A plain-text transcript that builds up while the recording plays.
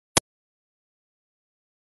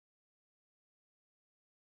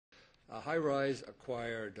HiRISE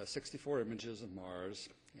acquired 64 images of Mars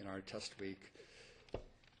in our test week.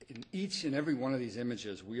 In each and every one of these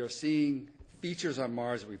images, we are seeing features on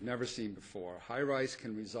Mars that we've never seen before. HiRISE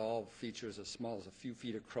can resolve features as small as a few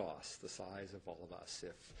feet across, the size of all of us.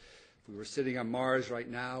 If we were sitting on Mars right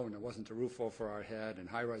now and there wasn't a roof over our head and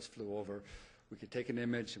HiRISE flew over, we could take an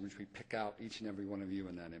image in which we pick out each and every one of you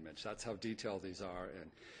in that image. That's how detailed these are.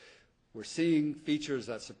 And we're seeing features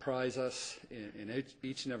that surprise us in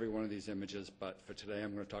each and every one of these images, but for today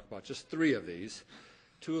I'm going to talk about just 3 of these.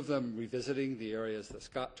 2 of them revisiting the areas that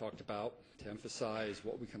Scott talked about to emphasize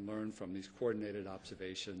what we can learn from these coordinated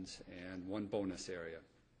observations, and 1 bonus area.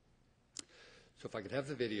 So if I could have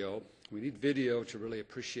the video, we need video to really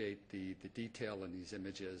appreciate the detail in these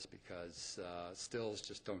images, because stills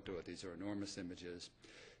just don't do it. These are enormous images.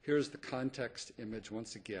 Here's the context image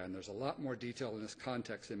once again. There's a lot more detail in this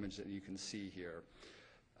context image that you can see here.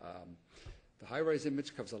 The HiRISE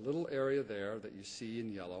image covers a little area there that you see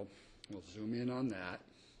in yellow. We'll zoom in on that.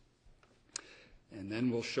 And then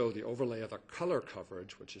we'll show the overlay of the color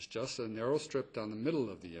coverage, which is just a narrow strip down the middle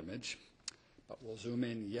of the image. But we'll zoom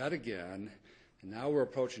in yet again. And now we're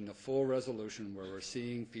approaching the full resolution where we're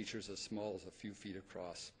seeing features as small as a few feet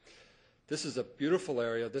across. This is a beautiful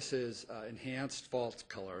area. This is enhanced false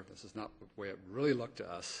color. This is not the way it really looked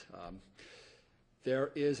to us.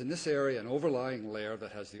 There is in this area an overlying layer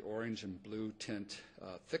that has the orange and blue tint,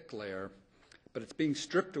 thick layer, but it's being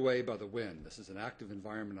stripped away by the wind. This is an active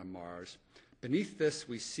environment on Mars. Beneath this,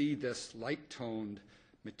 we see this light-toned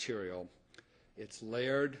material. It's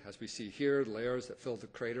layered, as we see here, layers that fill the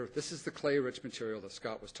crater. This is the clay-rich material that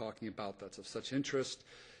Scott was talking about that's of such interest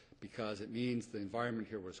because it means the environment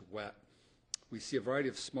here was wet. We see a variety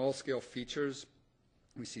of small-scale features.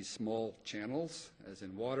 We see small channels, as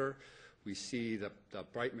in water. We see the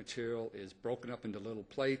bright material is broken up into little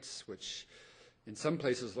plates, which in some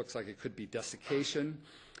places looks like it could be desiccation.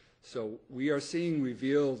 So we are seeing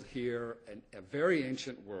revealed here a very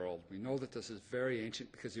ancient world. We know that this is very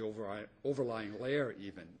ancient because the overlying layer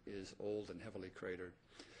even is old and heavily cratered.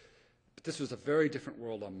 But this was a very different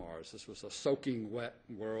world on Mars. This was a soaking wet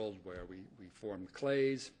world where we formed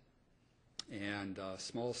clays and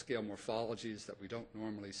small-scale morphologies that we don't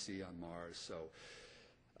normally see on Mars. So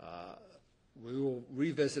we will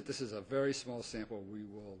revisit. This is a very small sample. We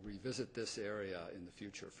will revisit this area in the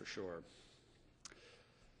future for sure.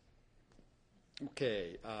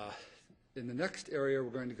 Okay, in the next area we're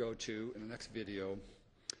going to go to in the next video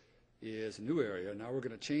is a new area. Now we're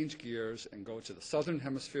going to change gears and go to the southern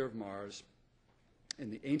hemisphere of Mars in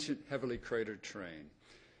the ancient heavily cratered terrain.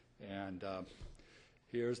 And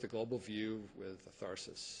here's the global view with the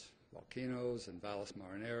Tharsis volcanoes and Vallis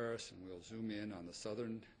Marineris, and we'll zoom in on the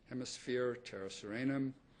southern hemisphere, Terra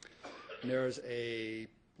Sirenum. And there's a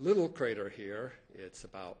little crater here. It's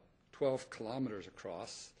about 12 kilometers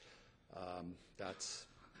across. That's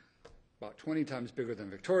about 20 times bigger than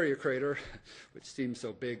Victoria crater, which seems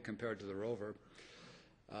so big compared to the rover.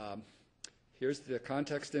 Here's the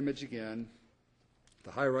context image again. The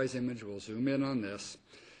HiRISE image, we'll zoom in on this.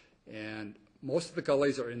 And most of the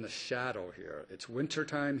gullies are in the shadow here. It's winter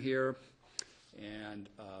time here. And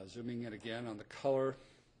zooming in again on the color,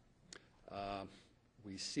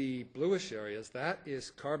 we see bluish areas. That is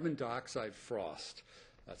carbon dioxide frost.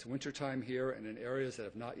 It's wintertime here, and in areas that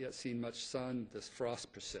have not yet seen much sun, this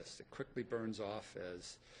frost persists. It quickly burns off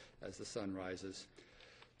as the sun rises.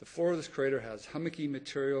 The floor of this crater has hummocky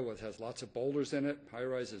material that has lots of boulders in it.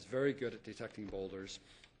 HiRISE is very good at detecting boulders.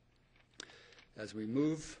 As we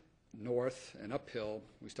move north and uphill,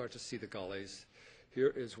 we start to see the gullies.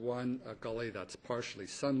 Here is a gully that's partially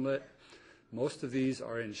sunlit. Most of these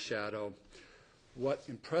are in shadow. What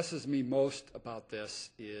impresses me most about this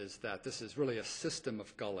is that this is really a system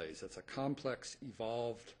of gullies. It's a complex,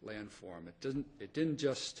 evolved landform. It didn't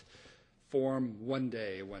just form one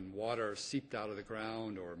day when water seeped out of the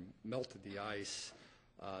ground or melted the ice.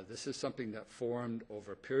 This is something that formed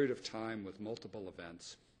over a period of time with multiple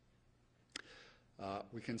events.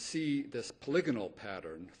 We can see this polygonal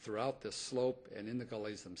pattern throughout this slope and in the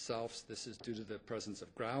gullies themselves. This is due to the presence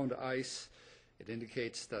of ground ice. It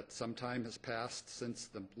indicates that some time has passed since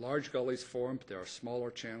the large gullies formed. There are smaller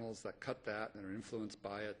channels that cut that and are influenced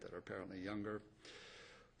by it that are apparently younger.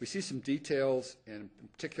 We see some details, and in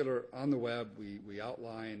particular on the web, we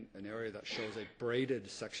outline an area that shows a braided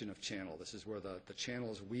section of channel. This is where the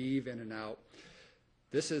channels weave in and out.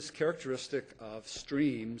 This is characteristic of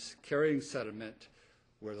streams carrying sediment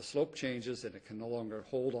where the slope changes and it can no longer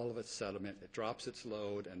hold all of its sediment. It drops its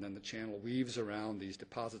load, and then the channel weaves around these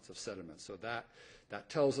deposits of sediment. So that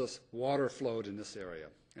tells us water flowed in this area.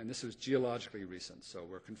 And this was geologically recent, so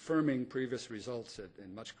we're confirming previous results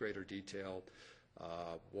in much greater detail.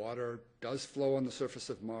 Water does flow on the surface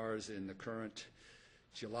of Mars in the current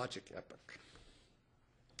geologic epoch.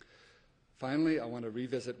 Finally, I want to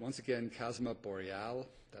revisit once again Chasma Boreale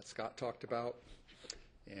that Scott talked about.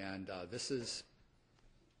 And this is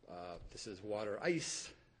water ice.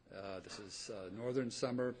 This is northern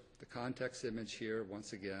summer, the context image here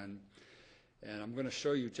once again. And I'm going to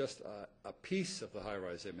show you just a piece of the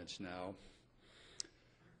HiRISE image now.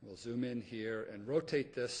 We'll zoom in here and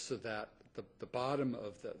rotate this so that the bottom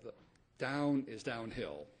of the down is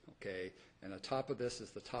downhill, okay? And the top of this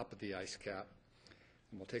is the top of the ice cap.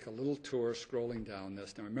 And we'll take a little tour scrolling down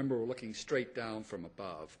this. Now remember, we're looking straight down from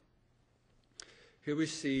above. Here we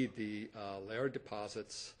see the layered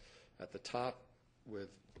deposits at the top with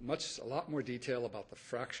a lot more detail about the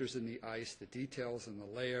fractures in the ice, the details in the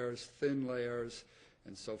layers, thin layers,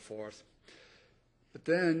 and so forth. But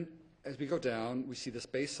then, as we go down, we see this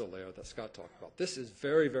basal layer that Scott talked about. This is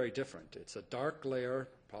very, very different. It's a dark layer,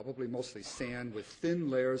 probably mostly sand, with thin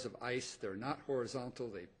layers of ice. They're not horizontal.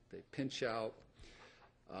 They pinch out.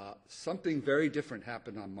 Something very different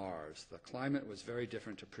happened on Mars. The climate was very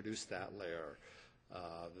different to produce that layer.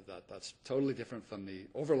 That's totally different from the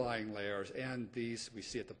overlying layers, and these we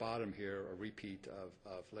see at the bottom here, a repeat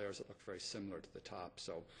of layers that look very similar to the top.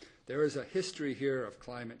 So there is a history here of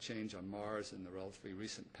climate change on Mars in the relatively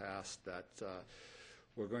recent past that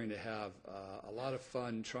we're going to have a lot of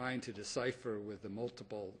fun trying to decipher with the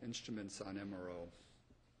multiple instruments on MRO.